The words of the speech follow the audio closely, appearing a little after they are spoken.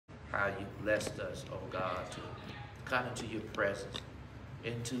how you blessed us, oh God, to come into your presence,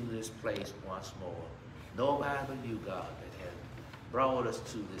 into this place once more. Nobody but you, God, that has brought us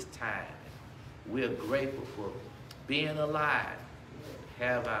to this time. We're grateful for being alive,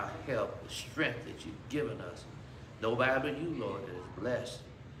 have our help, the strength that you've given us. Nobody but you, Lord, that is blessed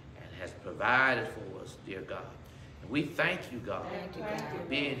and has provided for us, dear God. And we thank you, God, for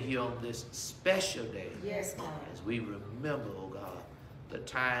being here on this special day. Yes, God. As we remember, oh God, the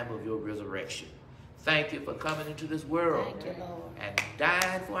time of your resurrection. Thank you for coming into this world Thank you, Lord. and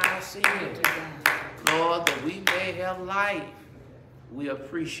dying for our sins. Thank you, God. Lord, that we may have life. We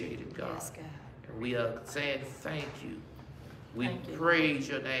appreciate it, God. Yes, God. And we are saying thank you. We Thank you, praise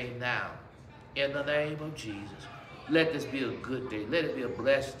your name now. In the name of Jesus. Let this be a good day. Let it be a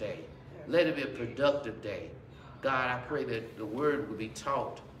blessed day. Let it be a productive day. God, I pray that the word will be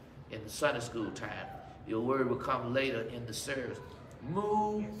taught in the Sunday school time. Your word will come later in the service.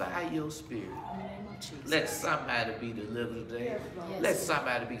 Move by your spirit. Let somebody be delivered today. Yes. Let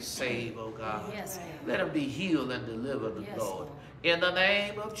somebody be saved, oh God. Yes, God. Let them be healed and delivered, Yes, Lord. Lord. In the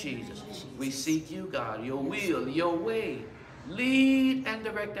name of Jesus, we seek you, God, your will, your way. Lead and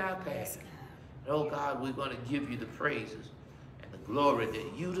direct our Yes, path. God. Oh God, we're going to give you the praises and the glory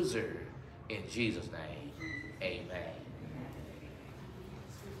that you deserve. In Jesus' name, amen.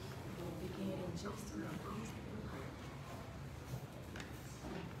 We'll begin in just a minute.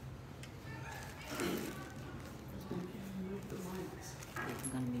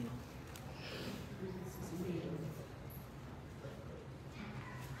 I'm gonna mute.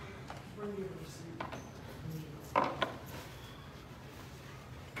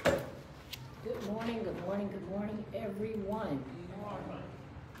 Good morning, good morning, good morning, everyone.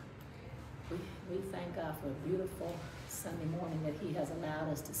 We thank God for a beautiful Sunday morning that He has allowed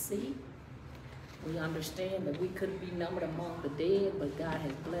us to see. We understand that we couldn't be numbered among the dead, but God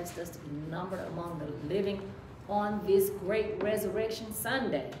has blessed us to be numbered among the living on this great Resurrection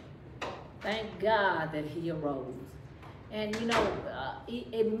Sunday. Thank God that He arose. And you know,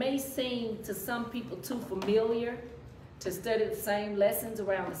 it may seem to some people too familiar to study the same lessons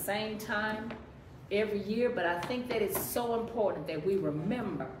around the same time every year, but I think that it's so important that we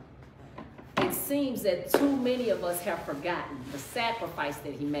remember. It seems that too many of us have forgotten the sacrifice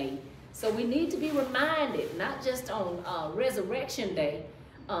that He made. So we need to be reminded, not just on Resurrection Day,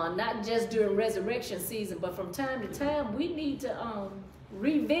 not just during resurrection season, but from time to time, we need to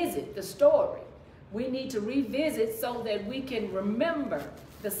revisit the story. We need to revisit so that we can remember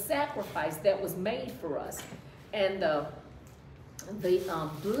the sacrifice that was made for us and the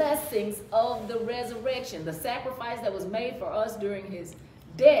blessings of the resurrection, the sacrifice that was made for us during His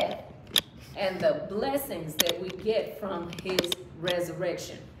death, and the blessings that we get from His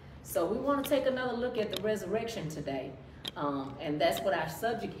resurrection. So we want to take another look at the resurrection today. And that's what our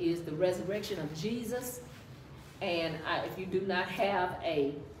subject is, the resurrection of Jesus. And if you do not have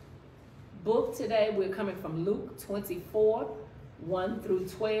a book today, we're coming from Luke 24, 1 through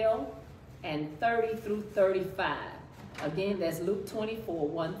 12, and 30 through 35. Again, that's Luke 24,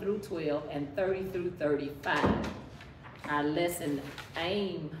 1 through 12, and 30 through 35. Our lesson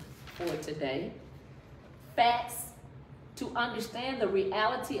aim for today: facts to understand the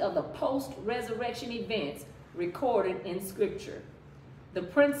reality of the post-resurrection events recorded in Scripture. The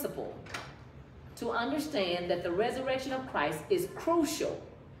principle to understand that the resurrection of Christ is crucial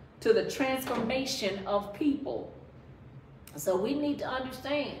to the transformation of people. So we need to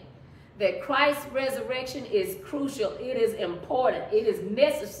understand that Christ's resurrection is crucial. It is important. It is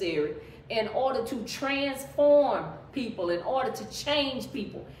necessary in order to transform people, in order to change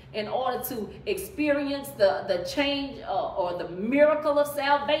people, in order to experience the change or the miracle of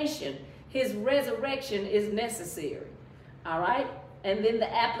salvation. His resurrection is necessary. All right? And then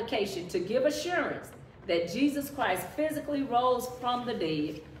the application: to give assurance that Jesus Christ physically rose from the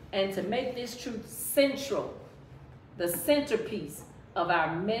dead, and to make this truth central, the centerpiece of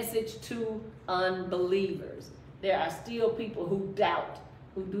our message to unbelievers. There are still people who doubt,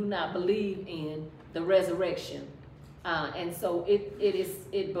 who do not believe in the resurrection. And so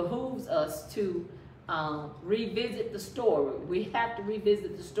it behooves us to revisit the story. We have to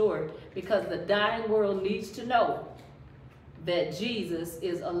revisit the story because the dying world needs to know that Jesus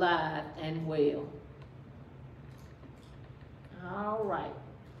is alive and well. All right.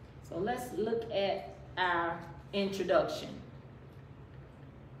 So let's look at our introduction.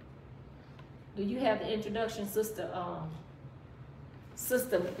 Do you have the introduction, Sister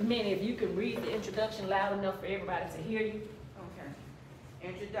Minnie? If you can read the introduction loud enough for everybody to hear you. Okay.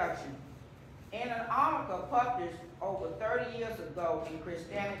 Introduction. In an article published over 30 years ago in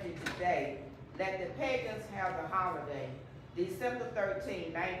Christianity Today, Let the Pagans Have the Holiday, December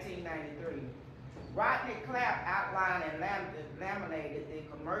 13, 1993. Rodney Clapp outlined and laminated the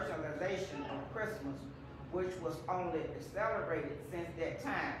commercialization of Christmas, which was only celebrated since that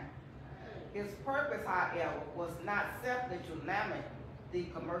time. His purpose, however, was not simply to laminate the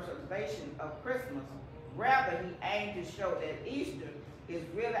commercialization of Christmas. Rather, he aimed to show that Easter is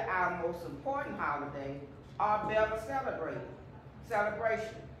really our most important holiday, or better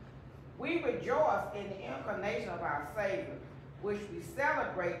celebration. We rejoice in the incarnation of our Savior, which we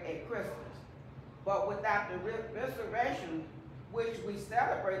celebrate at Christmas. But without the resurrection, which we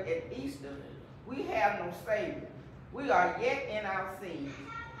celebrate at Easter, we have no Savior. We are yet in our sins.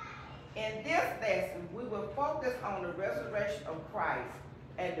 In this lesson, we will focus on the resurrection of Christ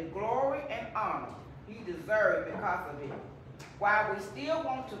and the glory and honor he deserved because of it. While we still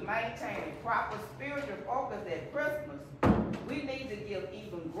want to maintain a proper spiritual focus at Christmas, we need to give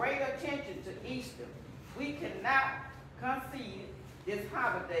even greater attention to Easter. We cannot concede this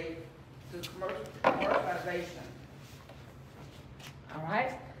holiday to commercialization. All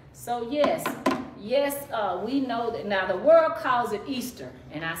right. So yes, we know that now the world calls it Easter,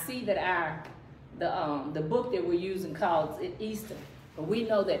 and I see that the book that we're using calls it Easter. But we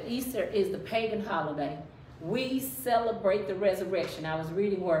know that Easter is the pagan holiday. We celebrate the resurrection. I was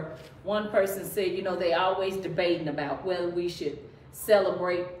reading where one person said, you know, they always debating about whether we should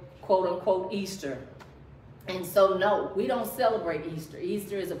celebrate quote unquote Easter. And so no, we don't celebrate Easter.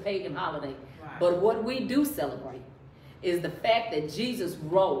 Easter is a pagan holiday. Right. But what we do celebrate is the fact that Jesus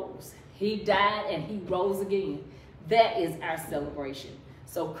rose. He died and he rose again. That is our celebration.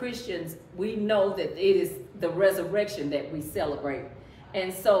 So Christians, we know that it is the resurrection that we celebrate.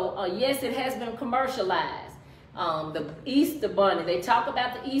 And so, yes, it has been commercialized. The Easter bunny, they talk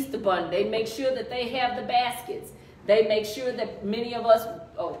about the Easter bunny. They make sure that they have the baskets. They make sure that many of us,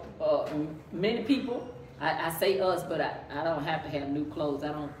 many people, I say us, but I don't have to have new clothes. I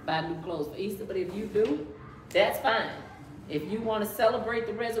don't buy new clothes for Easter, but if you do, that's fine. If you want to celebrate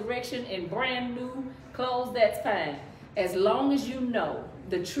the resurrection in brand new clothes, that's fine. As long as you know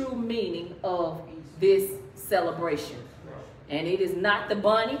the true meaning of this celebration. And it is not the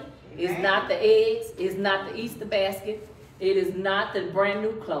bunny, it's not the eggs, it's not the Easter basket, it is not the brand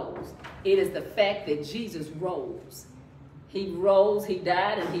new clothes. It is the fact that Jesus rose. He rose, he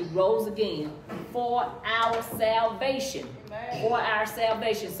died, and he rose again for our salvation. For our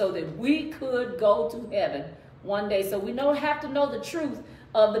salvation, so that we could go to heaven one day. So we don't have to know the truth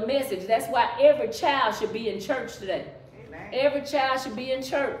of the message. That's why every child should be in church today. Amen. Every child should be in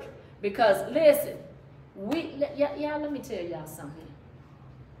church. Because listen, y'all, let me tell y'all something.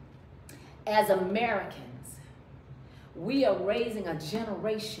 As Americans, we are raising a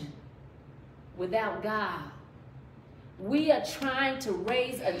generation without God. We are trying to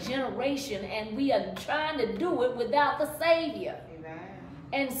raise a generation, and we are trying to do it without the Savior. Amen.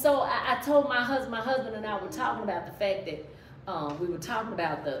 And so I told my husband and I were talking about the fact that we were talking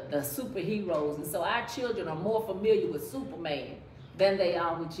about the superheroes. And so our children are more familiar with Superman than they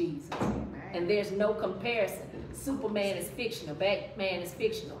are with Jesus. Amen. And there's no comparison. Superman is fictional, Batman is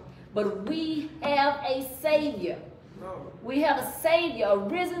fictional. But we have a Savior. We have a Savior, a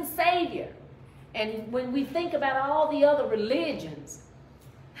risen Savior. And when we think about all the other religions,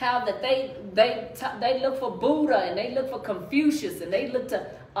 how that they look for Buddha and they look for Confucius and they look to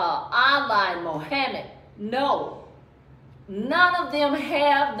Allah and Muhammad. No, none of them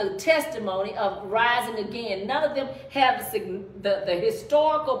have the testimony of rising again. None of them have the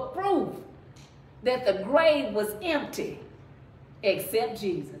historical proof that the grave was empty, except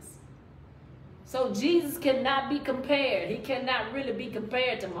Jesus. So Jesus cannot be compared. He cannot really be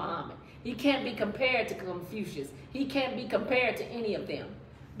compared to Muhammad. He can't be compared to Confucius. He can't be compared to any of them,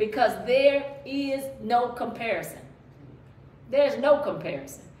 because there is no comparison. There's no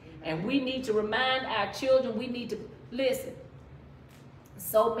comparison. And we need to remind our children, we need to listen.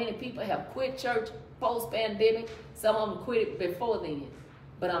 So many people have quit church post-pandemic. Some of them quit it before then.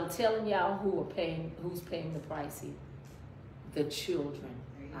 But I'm telling y'all who's paying the price here. The children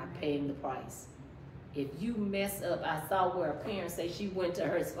are paying the price. If you mess up, I saw where a parent say she went to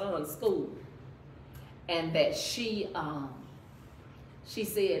her son's school and that she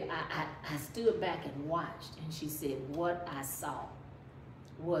said, I stood back and watched, and she said, what I saw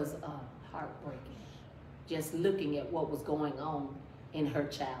was heartbreaking, just looking at what was going on in her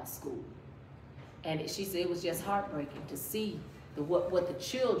child's school. And she said it was just heartbreaking to see what the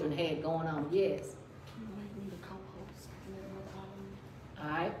children had going on. Yes. All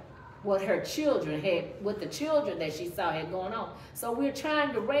right. What the children that she saw had going on. So we're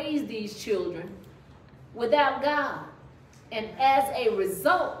trying to raise these children without God. And as a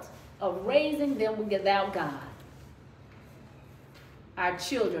result of raising them without God, our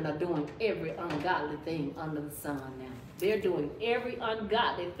children are doing every ungodly thing under the sun now. They're doing every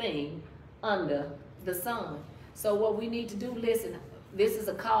ungodly thing under the sun. So what we need to do, listen, this is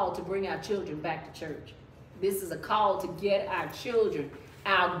a call to bring our children back to church. This is a call to get our children,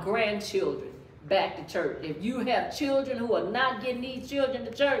 our grandchildren, back to church. If you have children who are not getting these children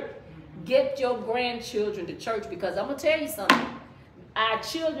to church, get your grandchildren to church, because I'm going to tell you something. Our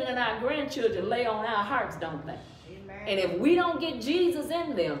children and our grandchildren lay on our hearts, don't they? Amen. And if we don't get Jesus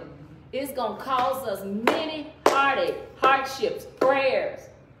in them, it's going to cause us many heartache, hardships, prayers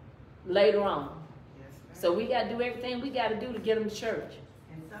later on. Yes, ma'am. So we got to do everything we got to do to get them to church.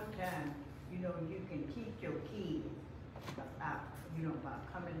 And sometimes, you know, you can teach your kids about, you know,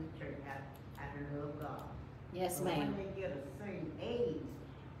 about coming to church out of love God. Yes, But ma'am. when they get a certain age,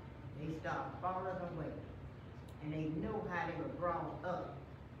 they start falling away. And they know how they were brought up.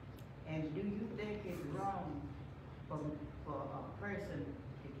 And do you think it's wrong for a person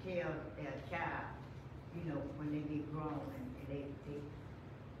to tell their child, you know, when they get grown and they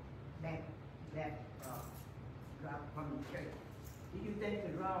drop from the church? Do you think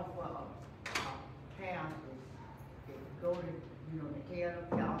it's wrong for a parent to go to, you know, to tell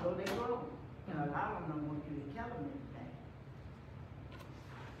them, y'all know they're grown? Because I don't want you to tell them anything.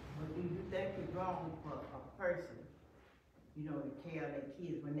 But do you think it's wrong for a person, you know, to tell their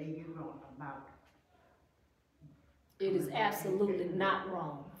kids when they get grown about? It is absolutely not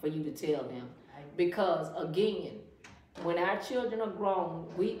wrong for you to tell them. Because again, when our children are grown,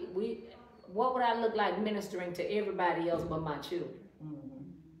 what would I look like ministering to everybody else but my children? Mm-hmm.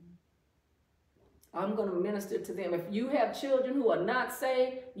 I'm going to minister to them. If you have children who are not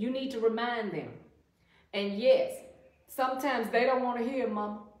saved, you need to remind them. And yes, sometimes they don't want to hear,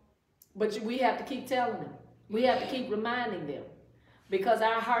 Mama, but we have to keep telling them. We have to keep reminding them. Because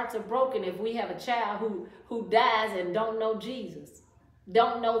our hearts are broken if we have a child who dies and don't know Jesus,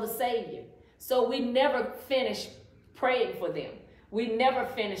 don't know the Savior. So we never finish praying for them. We never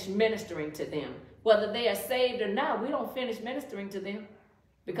finish ministering to them. Whether they are saved or not, we don't finish ministering to them.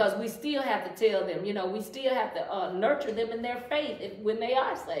 Because we still have to tell them, you know, we still have to nurture them in their faith when they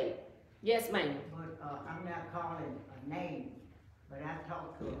are saved. Yes, ma'am. But I'm not calling a name, but I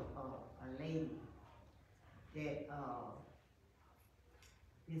talked to a lady that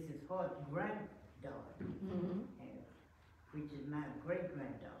this is her granddaughter, and, which is my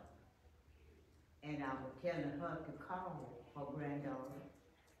great-granddaughter. And I was telling her to call her granddaughter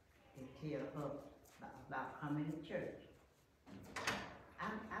to tell her about coming to church.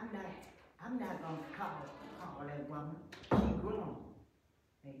 I'm not gonna call that woman. She grown,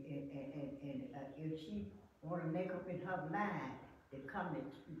 and if she wanna make up in her mind to come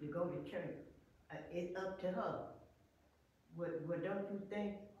to go to church, it's up to her. Well, don't you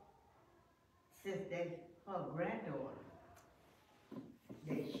think, since that's her granddaughter,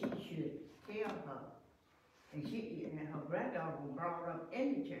 that she should tell her? And her granddaughter was brought up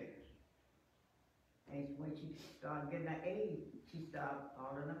in the church. And when she started getting that age, she started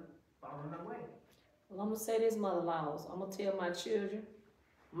falling away. Well, I'm going to say this, Mother Laws. I'm going to tell my children,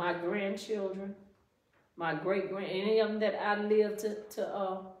 my grandchildren, my great-grand, any of them that I live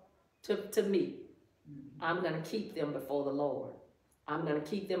to meet. I'm going to keep them before the Lord. I'm going to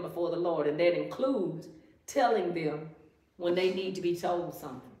keep them before the Lord. And that includes telling them when they need to be told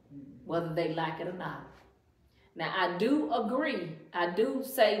something, whether they like it or not. Now, I do agree. I do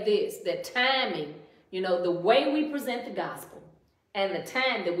say this, that timing, you know, the way we present the gospel and the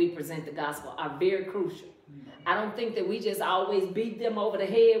time that we present the gospel are very crucial. I don't think that we just always beat them over the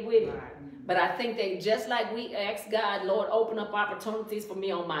head with it. But I think that just like we ask God, Lord, open up opportunities for me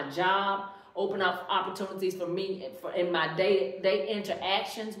on my job, open up opportunities for me in my day-to-day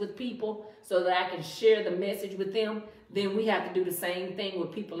interactions with people so that I can share the message with them, then we have to do the same thing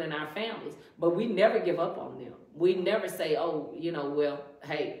with people in our families. But we never give up on them. We never say, oh, you know, well,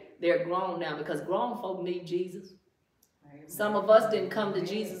 hey, they're grown now, because grown folk need Jesus. Some of us didn't come to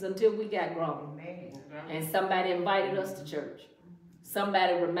Jesus until we got grown. And somebody invited us to church.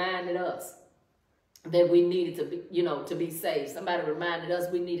 Somebody reminded us that we needed to be, you know, to be saved. Somebody reminded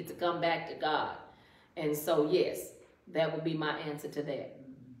us we needed to come back to God. And so, yes, that would be my answer to that.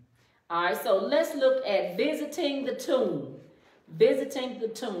 All right, so let's look at visiting the tomb. Visiting the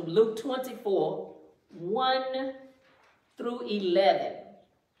tomb, Luke 24, 1 through 11.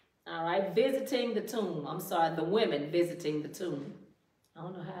 All right, visiting the tomb. I'm sorry, the women visiting the tomb. I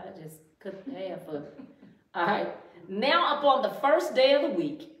don't know how I just cut half of it. All right. Now upon the first day of the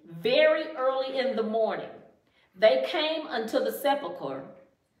week, very early in the morning, they came unto the sepulchre,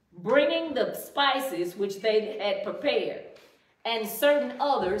 bringing the spices which they had prepared, and certain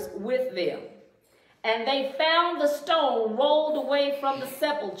others with them. And they found the stone rolled away from the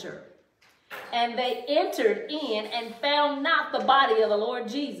sepulchre. And they entered in and found not the body of the Lord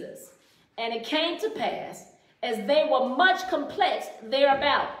Jesus. And it came to pass, as they were much perplexed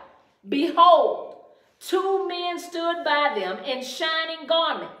thereabout, behold, two men stood by them in shining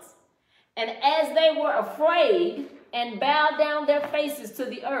garments. And as they were afraid and bowed down their faces to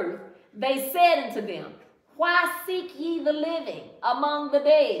the earth, they said unto them, why seek ye the living among the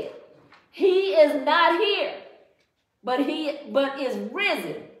dead? He is not here, but is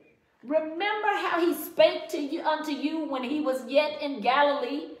risen. Remember how he spake to you unto you when he was yet in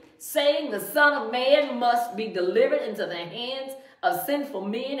Galilee, saying, the Son of Man must be delivered into the hands of sinful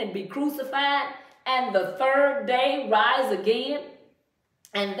men and be crucified, and the third day rise again?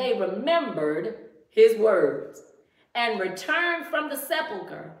 And they remembered his words, and returned from the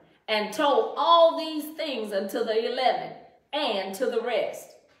sepulchre, and told all these things unto the 11, and to the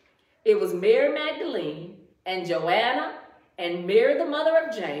rest. It was Mary Magdalene, and Joanna, and Mary the mother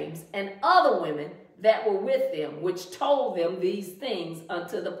of James, and other women that were with them, which told these things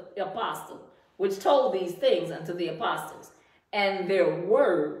unto the apostles. And their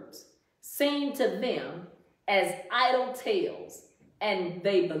words seemed to them as idle tales, and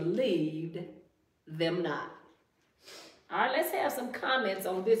they believed them not. All right, let's have some comments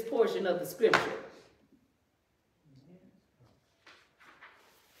on this portion of the scripture.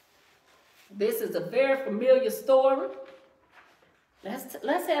 This is a very familiar story.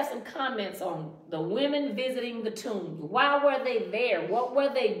 Let's have some comments on the women visiting the tombs. Why were they there? What were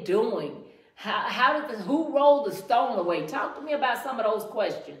they doing? Who rolled the stone away? Talk to me about some of those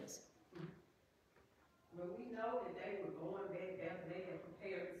questions. Well, we know that they were going back after they had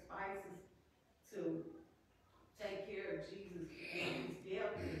prepared the spices to take care of Jesus and his death,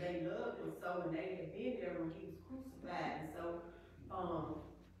 because they loved him so, and they had been there when he was crucified. And so,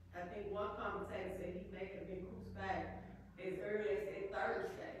 I think one commentator said he may have been crucified as early as that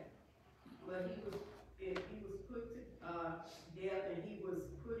Thursday, but he was put to death, and he was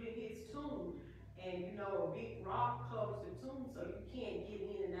put in his tomb. And you know, a big rock covers the tomb, so you can't get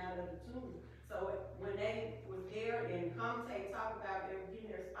in and out of the tomb. So when they was there, and commentators talk about they were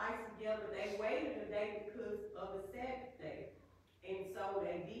getting their spices together, they waited a day because of the Sabbath day. And so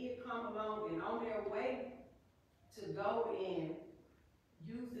they did come along, and on their way to go and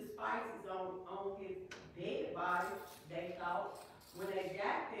use the spices on his dead body, they thought, when they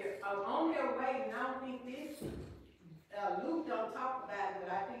got there, on their way, and I don't think this, Luke don't talk about it,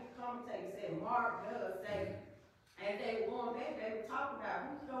 but I think the commentator said, Mark does say, as they were going back, they were talking about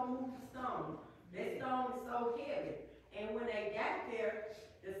who's going to move the stone. That stone is so heavy. And when they got there,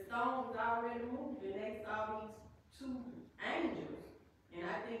 the stone was already moved, and they saw these two angels. And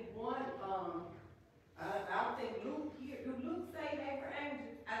I think one, I don't think Luke here, do Luke say they were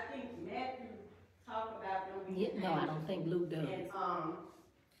angels? I think Matthew talked about them being angels. No, I don't think Luke does. And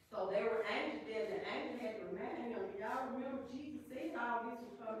so there were angels there, and the angel had to remind them, y'all remember Jesus said all this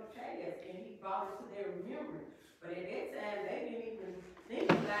was coming to pass, and he brought it to their remembrance. But at that time, they didn't even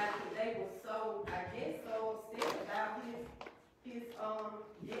think about it, because they were so, I guess, so upset about his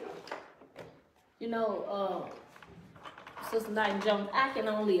death. You know, Sister Knight Jones, I can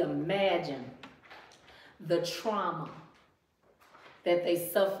only imagine the trauma that they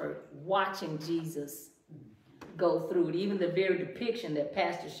suffered watching Jesus go through it. Even the very depiction that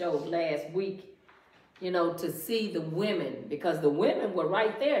Pastor showed last week, you know, to see the women, because the women were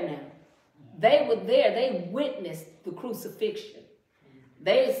right there now. They were there. They witnessed the crucifixion.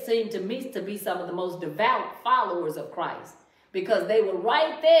 They seemed to me to be some of the most devout followers of Christ, because they were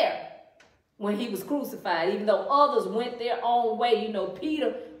right there when he was crucified, even though others went their own way. You know,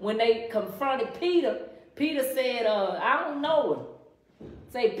 Peter, when they confronted Peter, Peter said, I don't know him.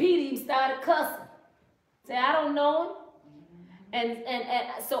 Say, Peter even started cussing. Say, I don't know him.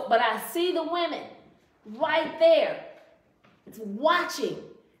 And so, but I see the women right there. It's watching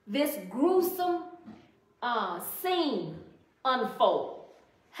this gruesome scene unfold.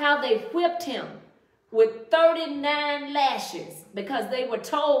 How they whipped him with 39 lashes, because they were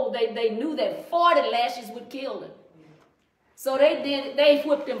told, they knew that 40 lashes would kill him. So they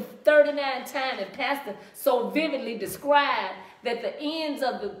whipped him 39 times, and Pastor so vividly described that the ends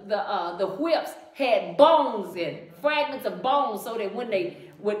of the whips had bones in it, fragments of bones, so that when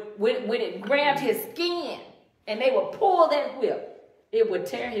it grabbed his skin and they would pull that whip, it would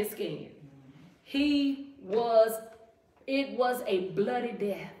tear his skin. It was a bloody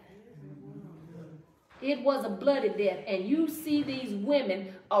death. It was a bloody death. And you see these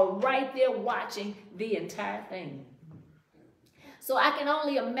women are right there watching the entire thing. So I can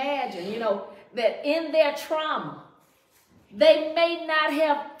only imagine, you know, that in their trauma, they may not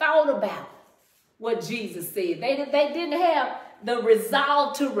have thought about what Jesus said. They didn't have the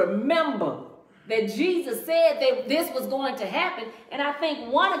resolve to remember that Jesus said that this was going to happen. And I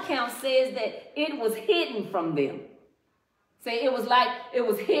think one account says that it was hidden from them. Say it was like it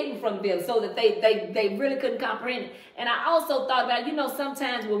was hidden from them so that they really couldn't comprehend it. And I also thought about, you know,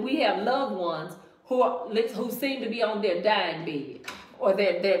 sometimes when we have loved ones who seem to be on their dying bed, or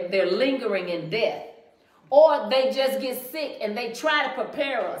they're lingering in death, or they just get sick and they try to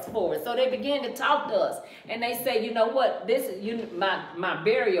prepare us for it. So they begin to talk to us and they say, you know what, this is my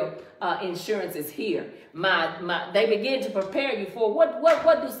burial insurance is here. They begin to prepare you for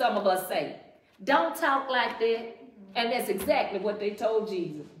what do some of us say? Don't talk like that. And that's exactly what they told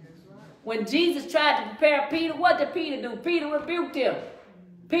Jesus. When Jesus tried to prepare Peter, what did Peter do? Peter rebuked him.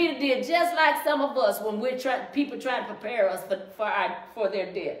 Peter did just like some of us when people try to prepare us for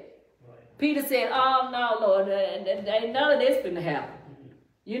their death. Peter said, oh, no, Lord, ain't none of this going to happen.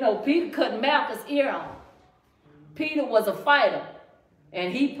 You know, Peter cut Malchus' ear off. Peter was a fighter,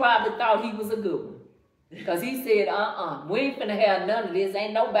 and he probably thought he was a good one. Because he said, we ain't finna have none of this.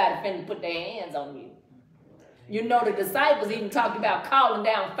 Ain't nobody finna put their hands on you. You know, the disciples even talked about calling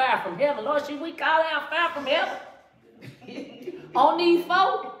down fire from heaven. Lord, should we call down fire from heaven on these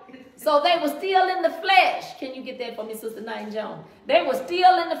folk? So they were still in the flesh. Can you get that for me, Sister Knight Jones? They were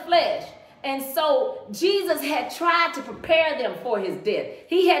still in the flesh. And so Jesus had tried to prepare them for his death.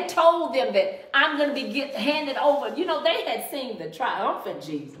 He had told them that I'm going to be handed over. You know, they had seen the triumphant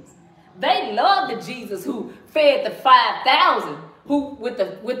Jesus. They loved the Jesus who fed the 5,000, who with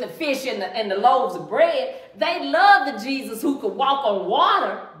the fish and the loaves of bread. They loved the Jesus who could walk on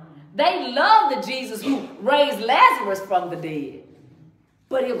water. They loved the Jesus who raised Lazarus from the dead.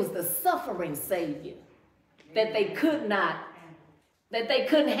 But it was the suffering Savior that they couldn't handle.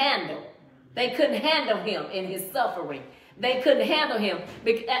 They couldn't handle him in his suffering. They couldn't handle him.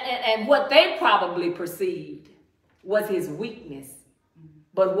 And what they probably perceived was his weakness,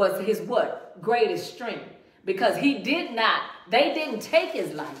 but was his what? Greatest strength. Because they didn't take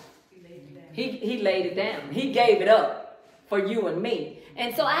his life. He laid it down. He gave it up for you and me.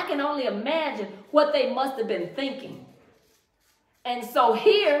 And so I can only imagine what they must have been thinking. And so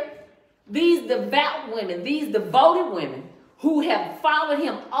here, these devout women, these devoted women, who have followed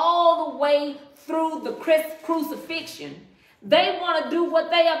him all the way through the crucifixion, they want to do what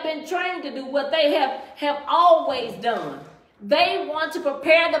they have been trained to do, what they have always done. They want to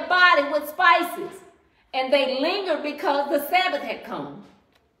prepare the body with spices. And they lingered because the Sabbath had come.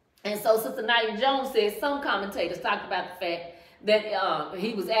 And so Sister Knight Jones says some commentators talked about the fact that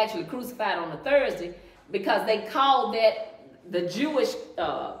he was actually crucified on a Thursday because they called that the Jewish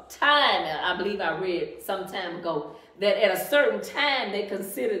time. I believe I read some time ago that at a certain time they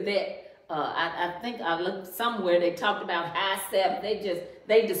considered that, I think I looked somewhere, they talked about high Sabbath.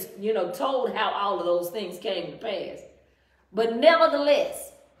 They just, you know, told how all of those things came to pass. But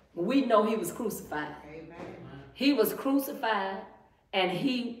nevertheless, we know he was crucified. Amen. He was crucified and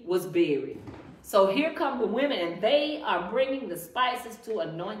he was buried. So here come the women and they are bringing the spices to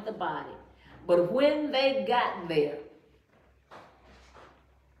anoint the body. But when they got there,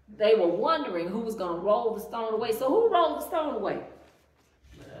 they were wondering who was going to roll the stone away. So who rolled the stone away?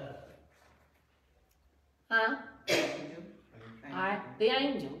 Huh? All right, the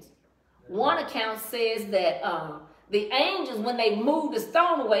angels. One account says that the angels, when they moved the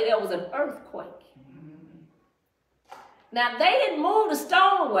stone away, there was an earthquake. Now, they didn't move the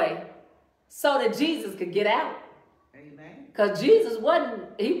stone away so that Jesus could get out. Because Jesus wasn't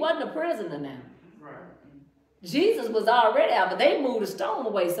a prisoner now. Jesus was already out, but they moved the stone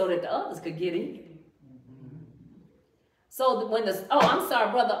away so that the others could get in. So when I'm sorry,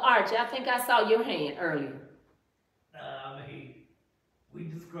 Brother Archie, I think I saw your hand earlier. I mean, we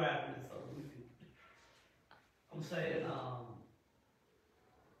described it so we could. I'm saying,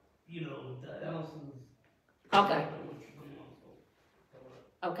 you know, the ounces. Okay.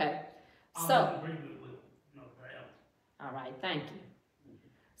 Okay. So. All right, thank you.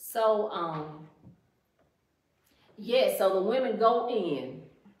 So, yeah, so the women go in,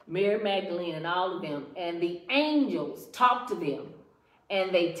 Mary Magdalene and all of them, and the angels talk to them,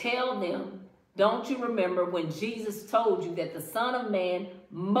 and they tell them, don't you remember when Jesus told you that the Son of Man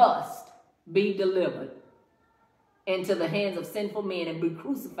must be delivered into the hands of sinful men and be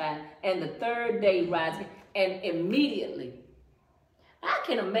crucified, and the third day rise? And immediately, I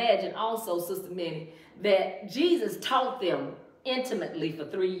can imagine also, Sister Minnie, that Jesus taught them intimately for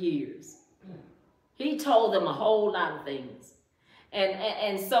 3 years. He told them a whole lot of things.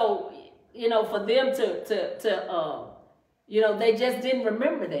 And so, you know, for them to you know, they just didn't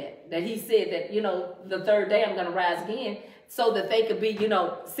remember that he said that, you know, the third day I'm going to rise again. so that they could be, you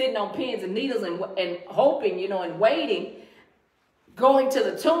know, sitting on pins and needles and hoping, you know, and waiting, going to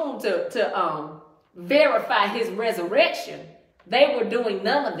the tomb to verify his resurrection. They were doing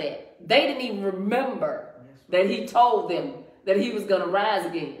none of that. They didn't even remember that he told them that he was going to rise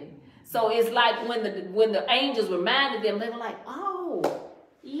again. So it's like when the angels reminded them, they were like, oh,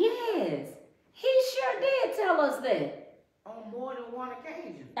 yes, he sure did tell us that. On more than one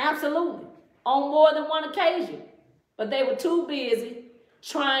occasion. Absolutely. On more than one occasion. But they were too busy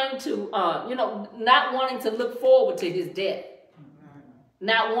trying to, you know, not wanting to look forward to his death.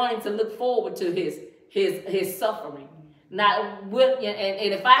 Not wanting to look forward to his suffering. Not with,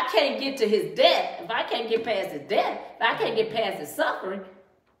 and if I can't get to his death, if I can't get past his death, if I can't get past his suffering,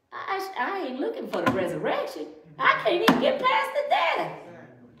 I ain't looking for the resurrection. I can't even get past the death.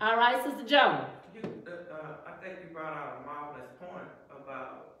 All right, Sister Joan. I think you brought out a marvelous point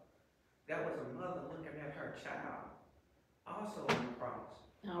about that was a mother looking at her child also on the cross.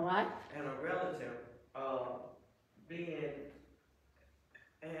 All right. And a relative being,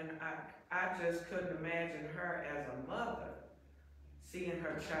 and I just couldn't imagine her as a mother seeing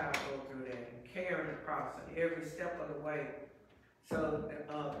her child go through that and carrying the cross and every step of the way. So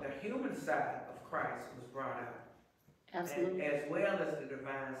the human side of Christ was brought out. Absolutely. As well as the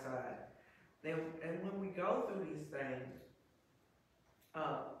divine side. And when we go through these things,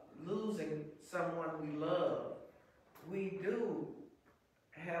 losing someone we love, we do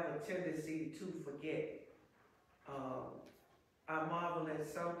have a tendency to forget. I marvel at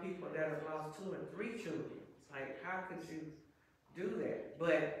some people that have lost 2 and 3 children. It's like, how could you do that?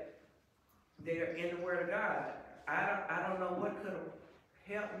 But they're in the Word of God. I don't know what could have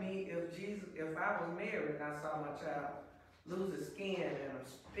helped me if I was married and I saw my child lose his skin and I'm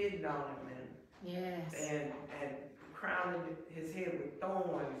spitting on him and crowning his head with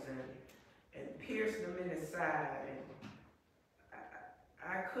thorns and piercing him in his side. And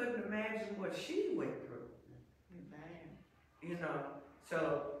I couldn't imagine what she went through. You know,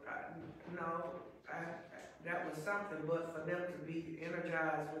 so that was something. But for them to be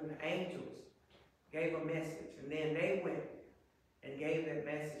energized when the angels gave a message, and then they went and gave that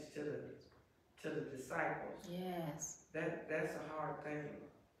message to the disciples. Yes. That's a hard thing.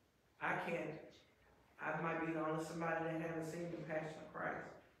 I might be the only somebody that haven't seen the Passion of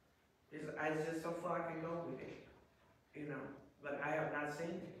Christ. It's just so far I can go with it, you know. But I have not seen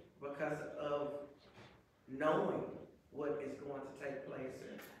it because of knowing what is going to take place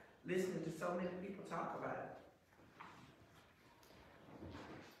and listening to so many people talk about it.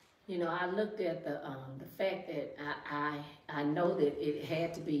 You know, I looked at the fact that I know that it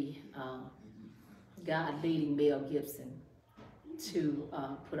had to be God leading Mel Gibson to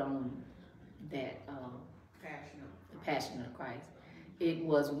put on that Passion of Christ. It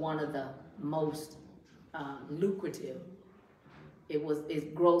was one of the most lucrative.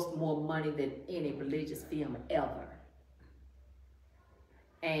 It grossed more money than any religious film ever.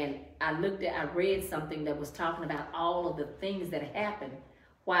 And I read something that was talking about all of the things that happened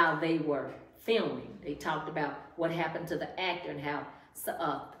while they were filming. They talked about what happened to the actor and how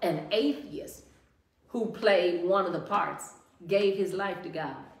an atheist who played one of the parts gave his life to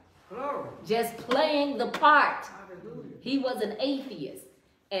God. Glory. Just playing the part. Hallelujah. He was an atheist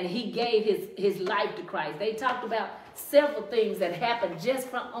and he gave his life to Christ. They talked about several things that happened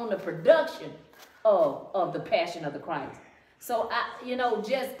just on the production of the Passion of the Christ. So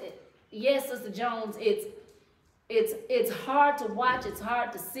yes, Sister Jones, it's hard to watch, it's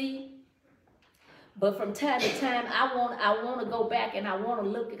hard to see, but from time to time, I want to go back and I want to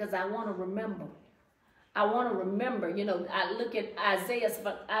look because I want to remember. I want to remember. You know, I look at Isaiah.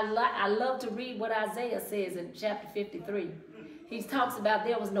 I love to read what Isaiah says in chapter 53. He talks about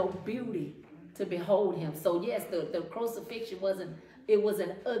there was no beauty to behold him. So yes, the crucifixion was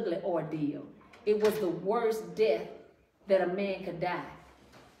an ugly ordeal. It was the worst death that a man could die.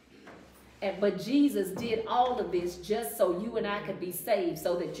 But Jesus did all of this just so you and I could be saved,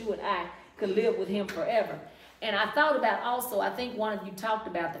 so that you and I could live with him forever. And I thought about also, I think one of you talked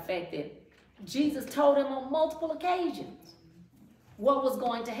about the fact that Jesus told him on multiple occasions what was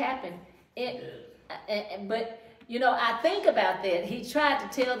going to happen. But, you know, I think about that. He tried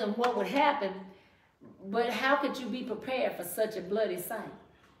to tell them what would happen, but how could you be prepared for such a bloody sight?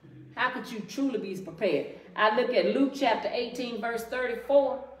 How could you truly be prepared? I look at Luke chapter 18, verse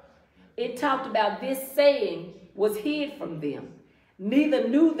 34. It talked about this saying was hid from them. Neither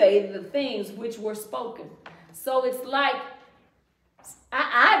knew they the things which were spoken. So it's like,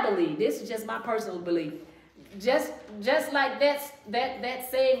 I believe, this is just my personal belief, just like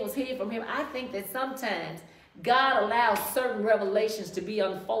that saying was hid from him, I think that sometimes God allows certain revelations to be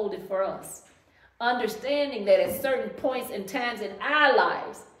unfolded for us. understanding that at certain points and times in our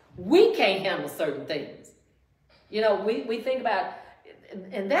lives, we can't handle certain things. You know, we think about,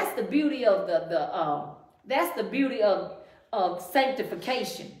 and that's the beauty of that's the beauty of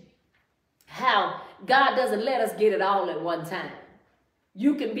sanctification. How God doesn't let us get it all at one time.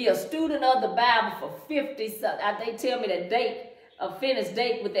 You can be a student of the Bible for 50, they tell me that a finished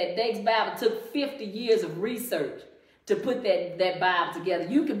date with that Dake's Bible took 50 years of research to put that Bible together.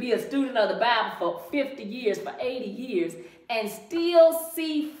 You can be a student of the Bible for 50 years, for 80 years, and still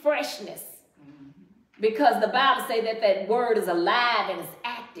see freshness. Because the Bible says that word is alive and it's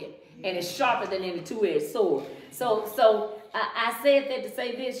active and it's sharper than any two-edged sword. So I said that to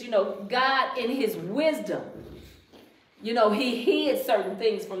say this, you know, God in his wisdom, you know, he hid certain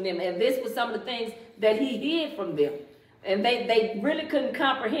things from them. And this was some of the things that he hid from them. And they really couldn't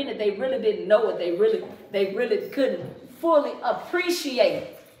comprehend it. They really didn't know it. They really couldn't fully appreciate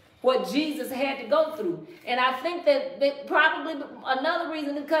what Jesus had to go through. And I think that probably another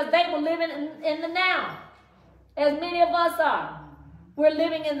reason is because they were living in the now, as many of us are. We're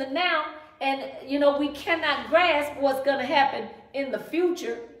living in the now, and, you know, we cannot grasp what's going to happen in the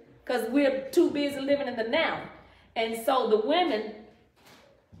future because we're too busy living in the now. And so the women,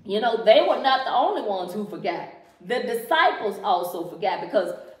 you know, they were not the only ones who forgot. The disciples also forgot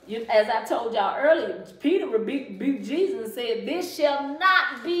because, as I told y'all earlier, Peter rebuked Jesus and said, "This shall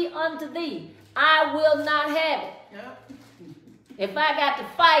not be unto thee. I will not have it." Yeah. If I got to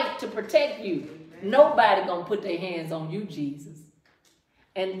fight to protect you, nobody gonna put their hands on you, Jesus.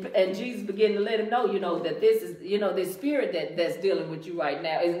 And Jesus began to let him know, you know, that this is, you know, this spirit that's dealing with you right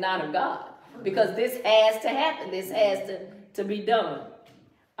now is not of God. Because this has to happen. This has to be done.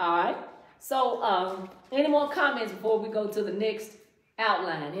 All right. So, any more comments before we go to the next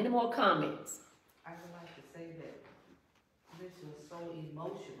outline? Any more comments? I would like to say that this was so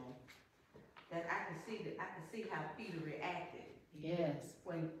emotional that I can see how Peter reacted. Yes.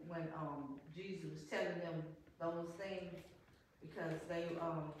 When Jesus was telling them those things, because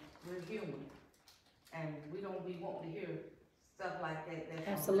we're human and we don't be wanting to hear stuff like that.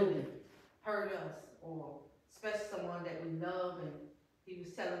 Absolutely. Hurt us, or especially someone that we love, and he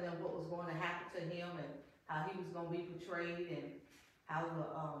was telling them what was going to happen to him and how he was going to be portrayed, and how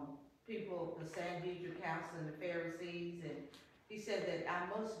the people, the Sanhedrin council and the Pharisees, and he said that I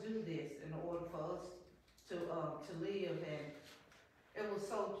must do this in order for us to live, and it was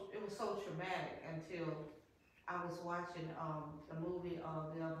so traumatic until I was watching the movie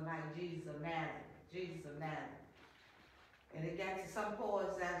the other night, Jesus of Nazareth, and it got to some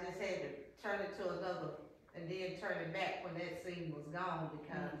points I just had to turn it to another, and then turn it back when that scene was gone,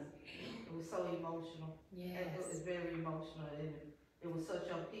 because it was so emotional. Yes. And it was very emotional, and it was such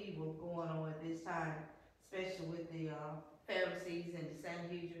upheaval going on at this time, especially with the Pharisees and the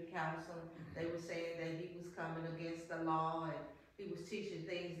Sanhedrin council. They were saying that he was coming against the law, and he was teaching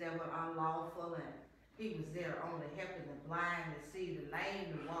things that were unlawful, and he was there only helping the blind to see, the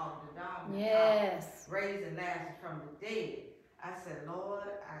lame to walk, the dumb to talk, raising Lazarus from the dead. I said, Lord,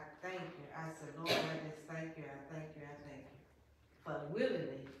 I thank you. I said, Lord, I just thank you. I thank you. I thank you for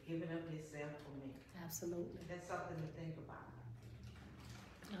willingly giving up himself for me. Absolutely. That's something to think about.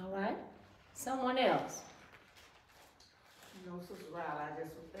 All right. Someone else. You know, Sister Riley, I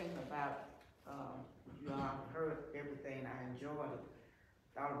just was thinking about, you know, I heard everything, I enjoyed it.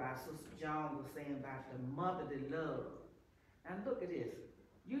 Thought about Sister John was saying about the motherly love. And look at this.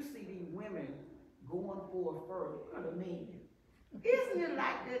 You see these women going for a further, what I mean? Isn't it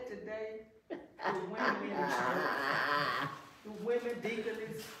like that today? The women in the church, the women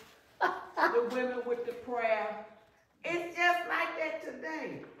deaconess, the women with the prayer. It's just like that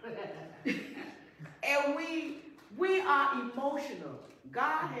today. And we are emotional.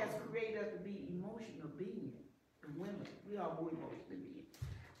 God has created us to be emotional beings. The women, we are more emotional beings.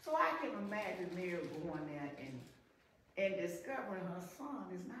 So I can imagine Mary going there and discovering her son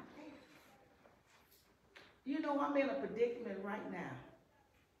is not there. You know, I'm in a predicament right now.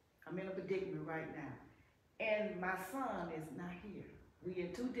 And my son is not here. We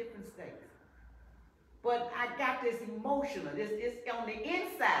in two different states. But I got this emotional, it's on the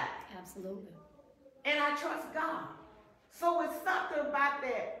inside. Absolutely. And I trust God. So it's something about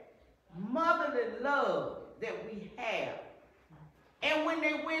that motherly love that we have. And when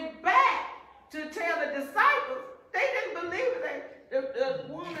they went back to tell the disciples, they didn't believe it. The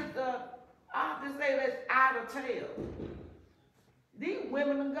woman, I just say that's out of tale. These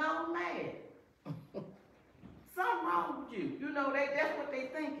women are gone mad. Something wrong with you. You know, that's what they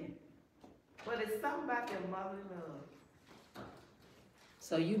thinking. But it's something about their motherly love.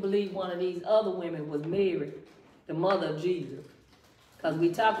 So you believe one of these other women was Mary, the mother of Jesus? Because we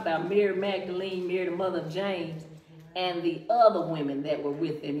talked about Mary Magdalene, Mary the mother of James, and the other women that were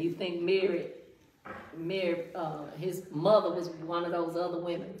with him. You think Mary, his mother was one of those other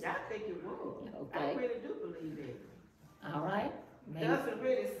women? I think it would. Okay. I really do believe that. All right. Maybe, Doesn't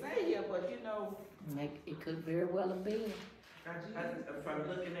really say here, but you know. it could very well have been. From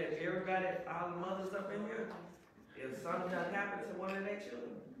looking at everybody, all the mothers up in here, if something done happened to one of their children,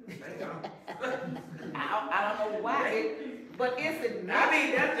 they gone. I don't know why, but it's a. I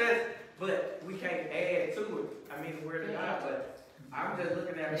mean, that's just, but we can't add to it. I mean, the word of God, but I'm just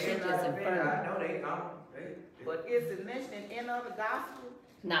looking at It should everybody just up in here, I know they gone. But is it mentioned in other gospels?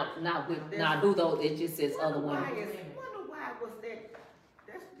 Now do those, it just says other women. Wonder why was that?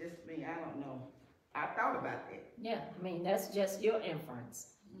 That's just me. I don't know. I thought about that. Yeah, I mean, that's just your inference.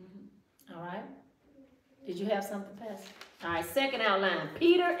 All right. Did you have something, Pastor? All right, second outline.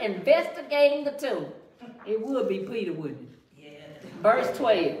 Peter investigating the tomb. It would be Peter, wouldn't it? Yeah. Verse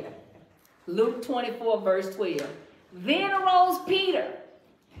 12. Luke 24, verse 12. Then arose Peter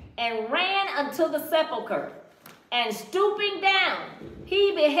and ran unto the sepulchre, and stooping down,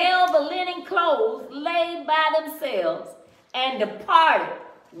 he beheld the linen clothes laid by themselves, and departed,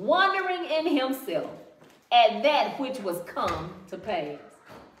 wondering in himself at that which was come to pass.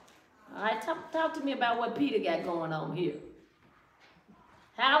 All right, talk to me about what Peter got going on here.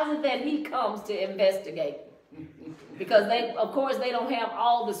 How is it that he comes to investigate? Because of course, they don't have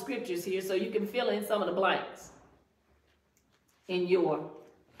all the scriptures here, so you can fill in some of the blanks in your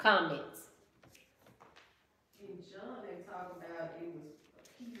comments. In John, they talk about it was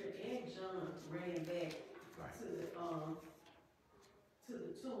Peter and John ran back to the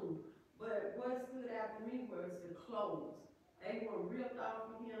tomb. But what stood out to me was the clothes. They were ripped off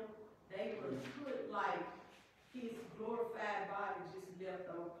of him. They were put like his glorified body, just left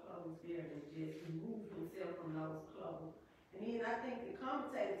those clothes there and just removed himself from those clothes. And then I think the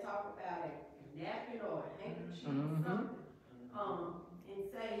commentator talk about a napkin or a handkerchief or something, and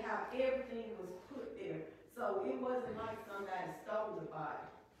say how everything was put there. So it wasn't like somebody stole the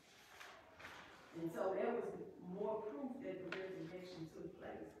body. And so there was more proof that the resurrection took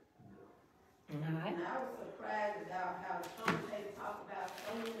place. All right. And I was surprised about how the commentators talk about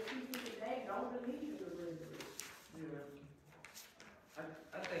so many people today don't believe in the resurrection. Yeah.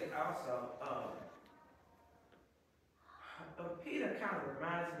 I think also, Peter kind of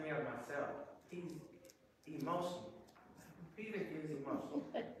reminds me of myself. He's emotional. Peter is emotional.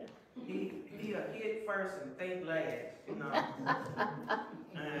 He'll hit first and think last, you know.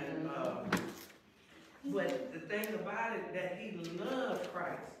 And but the thing about it, that he loved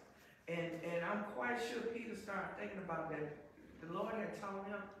Christ. And I'm quite sure Peter started thinking about that. The Lord had told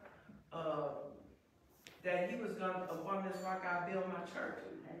him that he was going to, upon this rock I build my church.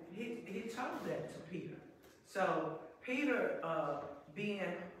 He told that to Peter. So Peter, being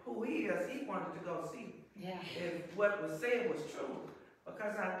who he is, he wanted to go see if what was said was true.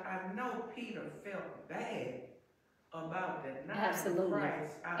 Because I know Peter felt bad about denying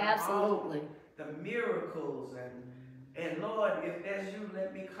Christ out of all the miracles and Lord, if that's you,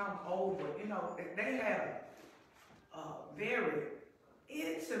 let me come over. You know, they had a very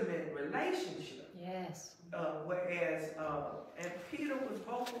intimate relationship. Yes. Whereas, and Peter was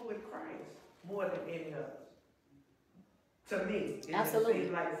vocal with Christ more than any others. To me, it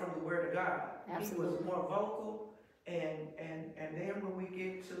seems like from the Word of God, he was more vocal. And then when we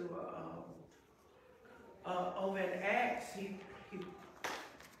get to over in Acts, he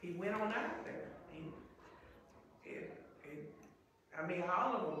went on out there. I mean,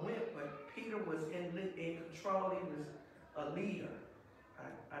 all of them went, but Peter was in control. He was a leader.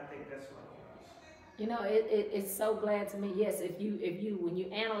 I think that's what it was. You know, it's so glad to me. Yes, if you when you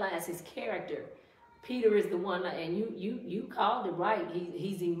analyze his character, Peter is the one, and you called it right.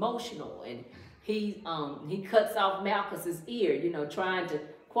 He's emotional, and he cuts off Malchus's ear, you know, trying to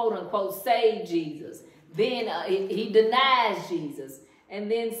quote unquote save Jesus. Then he denies Jesus,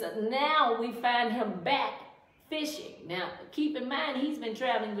 and then now we find him back fishing. Now, keep in mind, he's been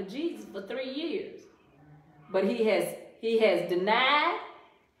traveling with Jesus for 3 years, but he has denied,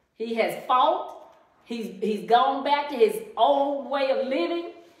 he has fought, he's gone back to his old way of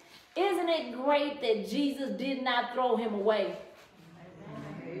living. Isn't it great that Jesus did not throw him away?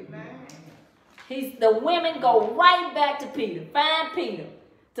 Amen. The women go right back to Peter, find Peter,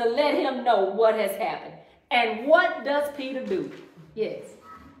 to let him know what has happened. And what does Peter do? Yes.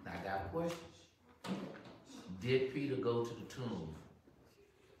 I got questions. Did Peter go to the tomb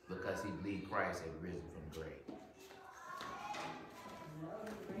because he believed Christ had risen from the grave?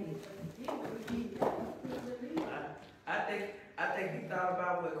 I think he thought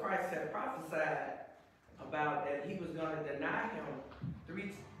about what Christ had prophesied about, that he was going to deny him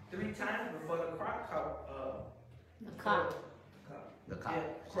three times before the cock The cock. The cock. yeah,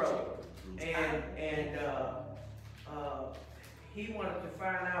 crow. And he wanted to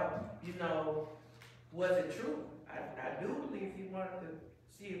find out, you know, was it true? I do believe he wanted to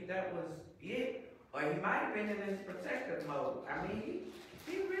see if that was it, or he might have been in his protective mode. I mean,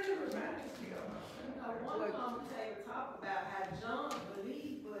 he really reminds me of myself. One commentator talked about how John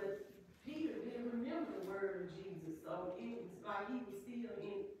believed, but Peter didn't remember the word of Jesus, so it was like he was still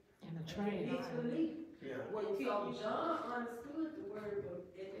in the train. his belief. Yeah. Well, so John understood the word, but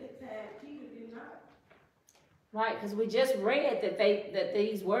at that time Peter did not. Right, because we just read that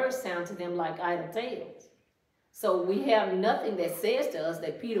these words sound to them like idle tales. So we have nothing that says to us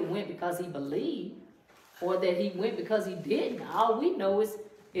that Peter went because he believed, or that he went because he didn't. All we know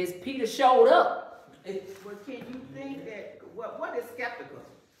is Peter showed up. Well, can you think that, what is skeptical?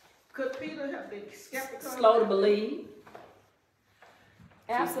 Could Peter have been skeptical? Slow to believe.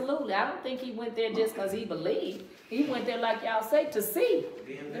 Absolutely. I don't think he went there just because he believed. He went there, like y'all say, to see.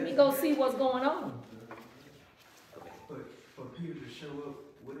 Let me go see what's going on. But for Peter to show up,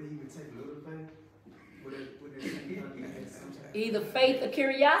 would it even take little faith? Would it Either faith or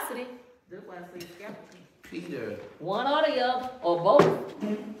curiosity. That's why I say skeptical. Peter, One or the other, or both.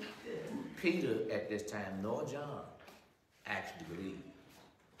 Peter at this time, nor John, actually believed.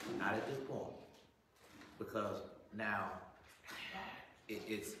 Not at this point. Because now,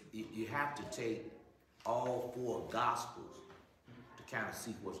 you have to take all four gospels to kind of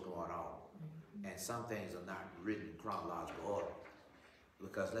see what's going on. And some things are not written in chronological order.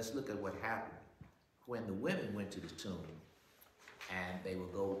 Because let's look at what happened. When the women went to the tomb, and they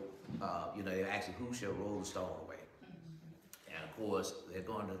would go, they actually, who shall roll the stone away? And of course, they're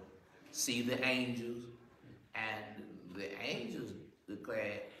going to see the angels, and the angels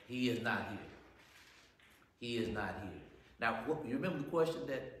declared, he is not here. He is not here. Now, you remember the question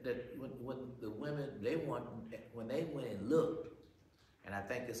that when the women, when they went and looked, and I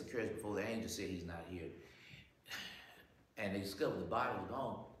think this occurs before the angel said he's not here, and they discovered the body was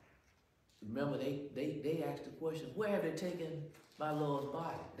gone. Remember, they asked the question, where have they taken my Lord's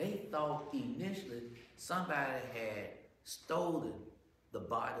body? They thought initially somebody had stolen the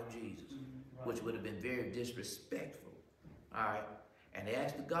body of Jesus, which would have been very disrespectful. All right? And they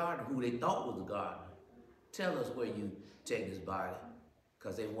asked the gardener, who they thought was the gardener, tell us where you take his body,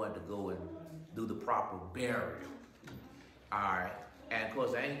 because they wanted to go and do the proper burial. All right? And of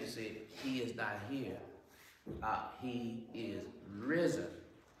course, the angel said, he is not here. He is risen.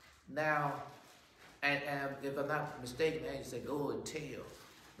 Now, and if I'm not mistaken, the angel said, go and tell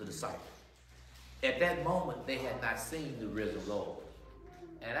the disciples. At that moment, they had not seen the risen Lord.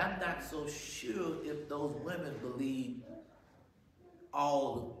 And I'm not so sure if those women believed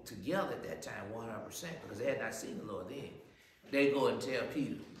all together at that time, 100%, because they had not seen the Lord then. They go and tell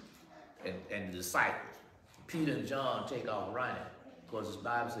Peter and the disciples. Peter and John take off running. Of course, the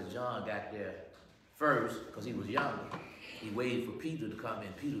Bible says John got there first because he was younger. He waited for Peter to come in.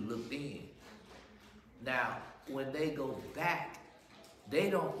 Peter looked in. Now, when they go back, they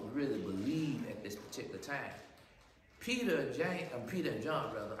don't really believe at this particular time. Peter and John,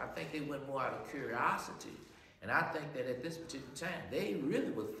 I think they went more out of curiosity. And I think that at this particular time, they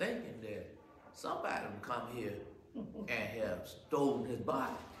really were thinking that somebody would come here and have stolen his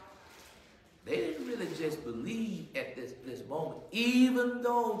body. They didn't really just believe at this moment, even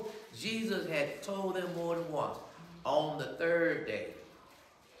though Jesus had told them more than once, on the third day,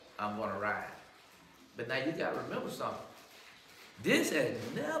 I'm going to rise. But now you got to remember something. This has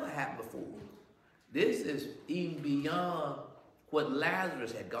never happened before. This is even beyond what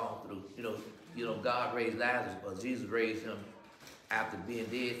Lazarus had gone through. You know, God raised Lazarus, but Jesus raised him after being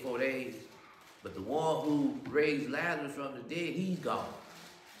dead 4 days. But the one who raised Lazarus from the dead, he's gone.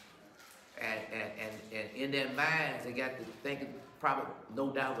 And in their minds, they got to thinking, probably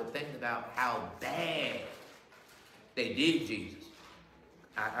no doubt were thinking about how bad they did Jesus.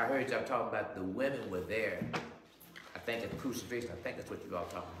 I heard y'all talking about the women were there, I think at the crucifixion. I think that's what you all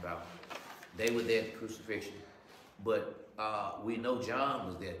talking about. They were there at the crucifixion. But we know John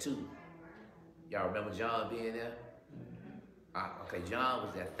was there too. Y'all remember John being there? Okay, John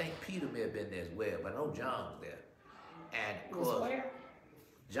was there. I think Peter may have been there as well, but I know John was there. And of course, Where?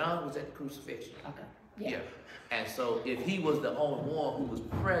 John was at the crucifixion. Okay. Yeah. And so if he was the only one who was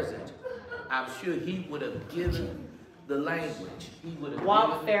present, I'm sure he would have given the language. He would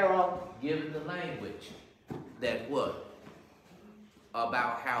have given the language that what?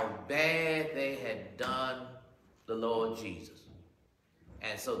 About how bad they had done the Lord Jesus.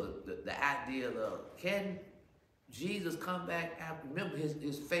 And so the idea of, can Jesus come back after? Remember,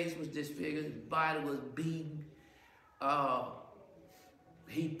 his face was disfigured, his body was beaten.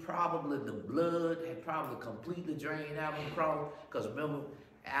 he probably, the blood had probably completely drained out on the cross. Because remember,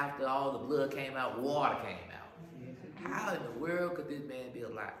 after all the blood came out, water came out. How in the world could this man be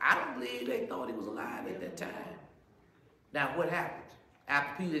alive? I don't believe they thought he was alive at that time. Now, what happens?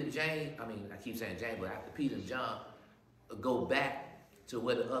 After Peter and James, I mean, I keep saying James, but after Peter and John go back to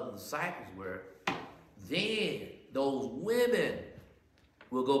where the other disciples were, then those women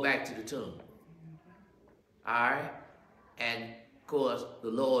will go back to the tomb. All right? And, of course, the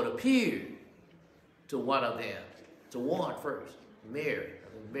Lord appeared to one of them, to one first, Mary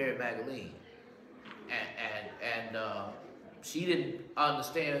Magdalene. And she didn't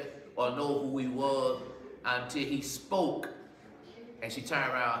understand or know who he was until he spoke. And she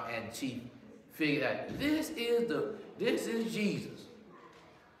turned around and she figured out, this is Jesus.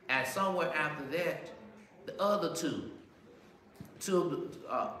 And somewhere after that, the other two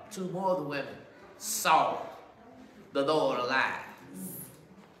more of the women saw the Lord alive.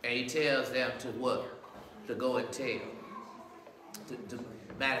 And he tells them to what? To go and tell.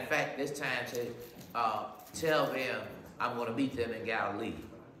 Matter of fact, this time says, tell them I'm going to meet them in Galilee.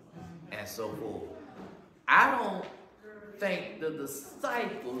 And so forth. I don't think the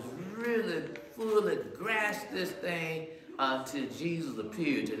disciples really fully grasped this thing until Jesus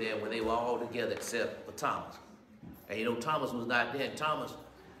appeared to them when they were all together except for Thomas. And you know, Thomas was not there. And Thomas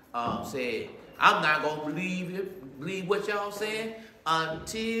said, I'm not going to believe what y'all saying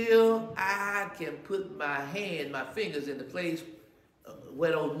until I can put my fingers in the place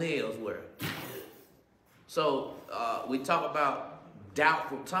where those nails were. So we talk about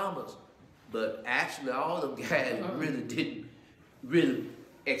doubtful Thomas, but actually all them guys really didn't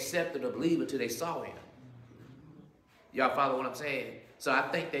accept it or believe until they saw him. Y'all follow what I'm saying? So I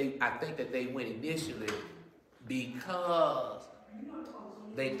think that they went initially because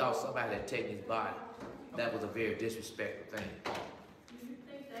they thought somebody had taken his body. That was a very disrespectful thing. Do you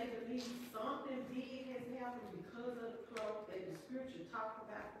think they believe something big has happened because of the clothes, that the scripture talked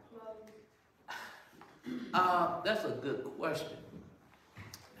about the clothes? That's a good question.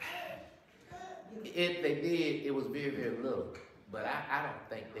 If they did, it was very, very little. But I don't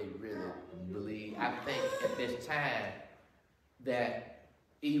think they really believe. I think at this time that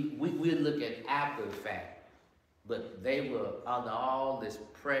we're looking after the fact. But they were under all this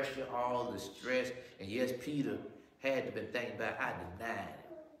pressure, all this stress. And yes, Peter had to been thinking about, I denied it.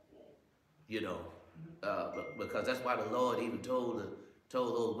 You know, because that's why the Lord even told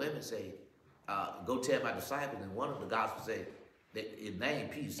those women, say, go tell my disciples. And one of the Gospels said, that his name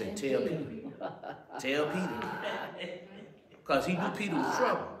Peter, said, tell Peter. Tell Peter. Because he knew Peter was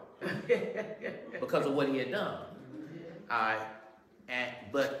trouble. Because of what he had done. All right.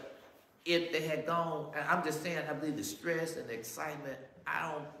 But if they had gone, and I'm just saying, I believe the stress and the excitement, I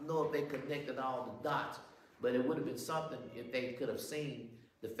don't know if they connected all the dots, but it would have been something if they could have seen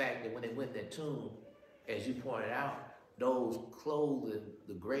the fact that when they went in that tomb, as you pointed out, those clothing,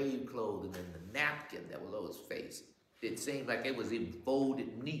 the grave clothing and the napkin that was over his face, it seemed like it was even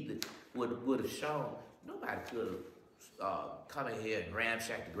folded neatly, would have shown. Nobody could have come in here and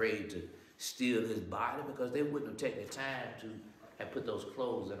ramshacked the grave to steal his body, because they wouldn't have taken the time to have put those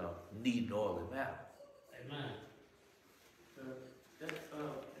clothes in a neat and orderly manner. Amen.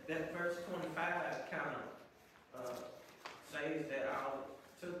 That verse 25 kind of says that I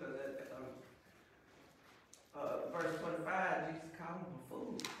took verse 25, Jesus called him a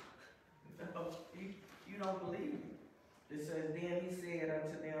fool. You don't believe me. It says, then he said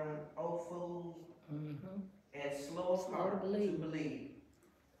unto them, O fools, and slow of heart to believe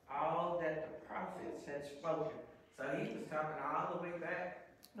all that the prophets had spoken. So he was talking all the way back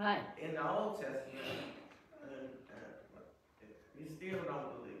in the Old Testament, and you still don't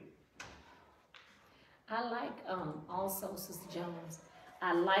believe. I like also, Sister Jones,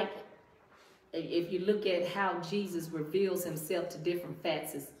 I like if you look at how Jesus reveals himself to different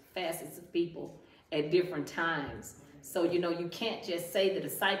facets of people at different times. So, you know, you can't just say the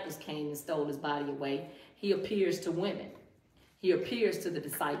disciples came and stole his body away. He appears to women. He appears to the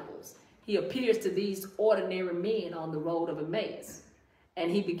disciples. He appears to these ordinary men on the road of Emmaus. And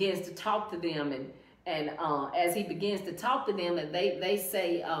he begins to talk to them. And as he begins to talk to them, and they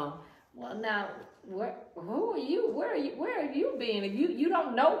say, well, now, who are you? Where have you been? And you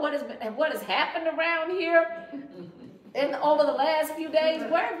don't know what has happened around here and over the last few days.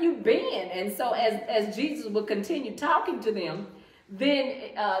 Where have you been? And so as Jesus will continue talking to them,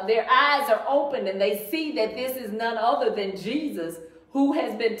 then their eyes are opened and they see that this is none other than Jesus who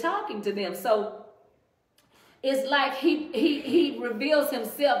has been talking to them. So it's like he reveals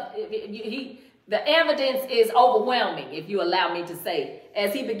himself. The evidence is overwhelming, if you allow me to say.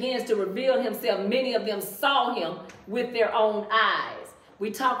 As he begins to reveal himself, many of them saw him with their own eyes. we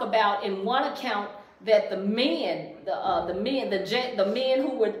talk about in one account that the men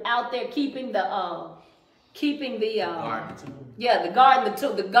who were out there keeping the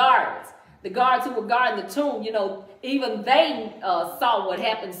guards who were guarding the tomb, you know, even they saw what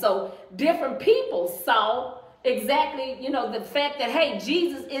happened. So different people saw exactly, you know, the fact that, hey,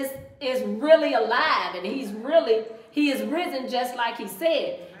 Jesus is really alive, and he is risen just like he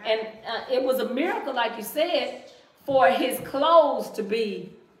said. And it was a miracle, like you said, for his clothes to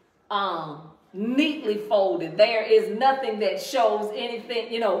be neatly folded. There is nothing that shows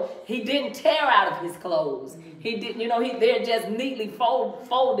anything, you know, he didn't tear out of his clothes. He didn't, you know, they're just neatly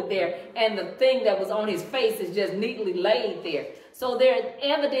folded there, and the thing that was on his face is just neatly laid there. So their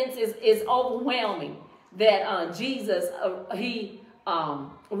evidence is overwhelming that Jesus, he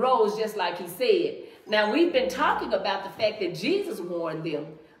rose just like he said. Now, we've been talking about the fact that Jesus warned them,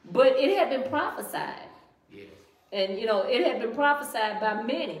 but it had been prophesied. Yes. And, you know, it had been prophesied by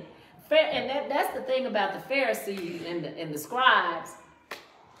many. And that's the thing about the Pharisees and the scribes,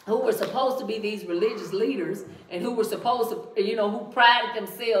 who were supposed to be these religious leaders, and who were supposed to, you know, who prided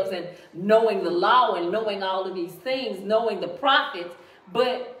themselves in knowing the law and knowing all of these things, knowing the prophets.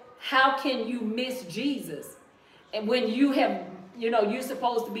 But how can you miss Jesus? And when you have, you know, you're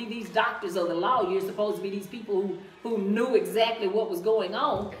supposed to be these doctors of the law, you're supposed to be these people who knew exactly what was going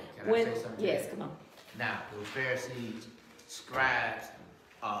on. Can I say something? Yes, come on. Now, the Pharisees, scribes,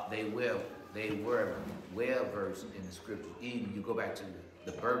 they were well versed in the scriptures. Even you go back to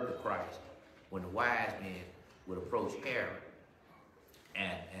the birth of Christ, when the wise men would approach Herod,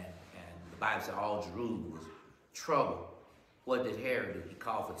 and the Bible said all Jerusalem was troubled. What did Herod do? He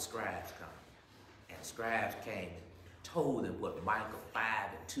called for the scribes to come. And the scribes came and told them what Micah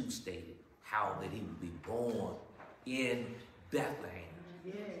 5:2 stated, how that he would be born in Bethlehem.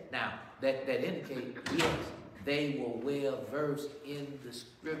 Yeah. Now, that indicates, yes, they were well versed in the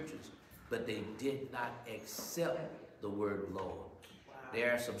scriptures, but they did not accept the word of the Lord. Wow.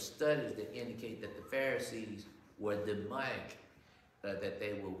 There are some studies that indicate that the Pharisees were demonic, that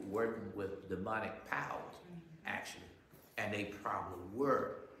they were working with demonic powers, actually, and they probably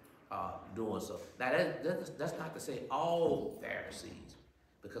were doing so. Now, that's not to say all Pharisees,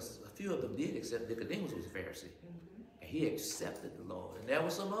 because a few of them did accept. Nicodemus was a Pharisee, and he accepted the Lord. And there were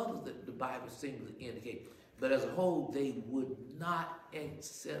some others that the Bible seems to indicate. But as a whole, they would not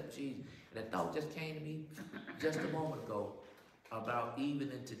accept Jesus. And a thought just came to me just a moment ago about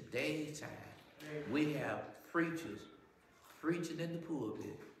even in today's time, we have preachers preaching in the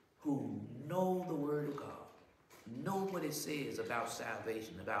pulpit who know the word of God, know what it says about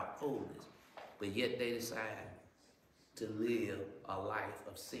salvation, about holiness, but yet they decide to live a life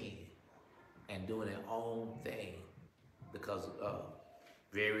of sin and doing their own thing because of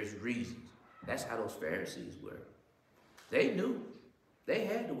various reasons. That's how those Pharisees were. They knew. They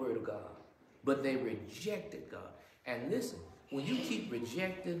had the word of God, but they rejected God. And listen, when you keep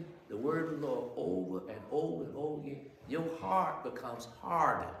rejecting the word of the Lord over and over and over again, your heart becomes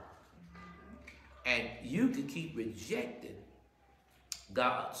hardened. And you can keep rejecting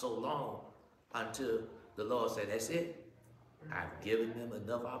God so long until the Lord said, that's it. I've given them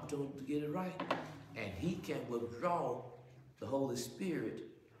enough opportunity to get it right. And he can withdraw the Holy Spirit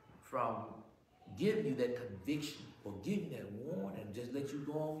from giving you that conviction or giving you that warning and just let you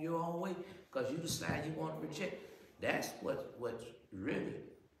go on your own way because you decide you want to reject. That's what's really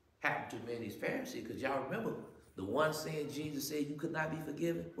happened to many of these Pharisees, because y'all remember the one sin Jesus said you could not be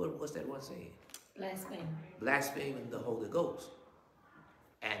forgiven? What's that one saying? Blasphemy. Blaspheming the Holy Ghost.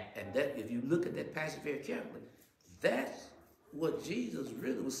 And that, if you look at that passage very carefully, that's what Jesus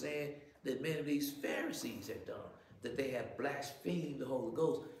really was saying that many of these Pharisees had done, that they had blasphemed the Holy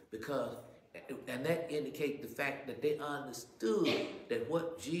Ghost, because, and that indicates the fact that they understood that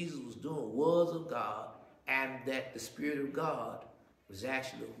what Jesus was doing was of God, and that the Spirit of God was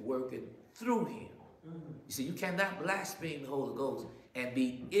actually working through him. You see, you cannot blaspheme the Holy Ghost and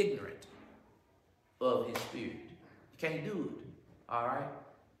be ignorant of his Spirit. You can't do it, all right?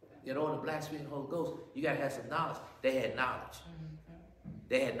 In order to blaspheme the Holy Ghost, you got to have some knowledge. They had knowledge.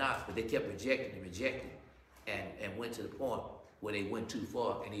 They had knowledge, but they kept rejecting and went to the point where they went too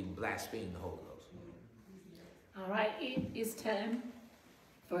far and even blasphemed the Holy Ghost. All right, it is time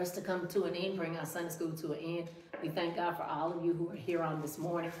for us to come to an end, bring our Sunday school to an end. We thank God for all of you who are here on this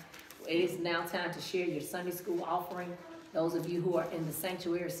morning. It is now time to share your Sunday school offering. Those of you who are in the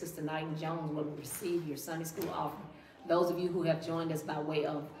sanctuary, Sister Knighton Jones will receive your Sunday school offering. Those of you who have joined us by way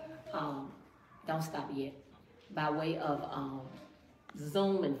of, don't stop yet, by way of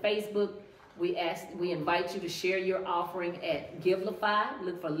Zoom and Facebook, we invite you to share your offering at Givelify.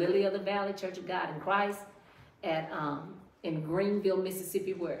 Look for Lily of the Valley Church of God in Christ at in Greenville,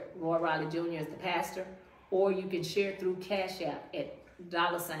 Mississippi, where Roy Riley Jr. is the pastor, or you can share through Cash App at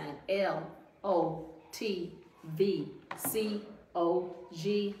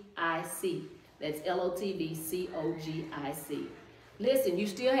 $LOTVCOGIC. That's LOTVCOGIC. Listen, you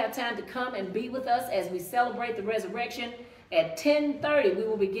still have time to come and be with us as we celebrate the resurrection at 10:30. We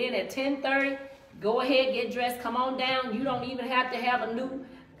will begin at 10:30. Go ahead, get dressed, come on down. You don't even have to have a new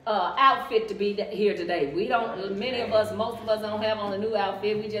outfit to be here today. We don't, many of us, most of us don't have on a new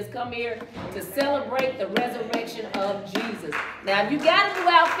outfit. We just come here to celebrate the resurrection of Jesus. Now, if you got a new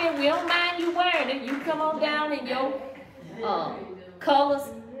outfit, we don't mind you wearing it. You come on down in your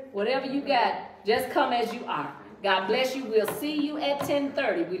colors, whatever you got, just come as you are. God bless you. We'll see you at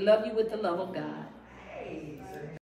 10:30. We love you with the love of God.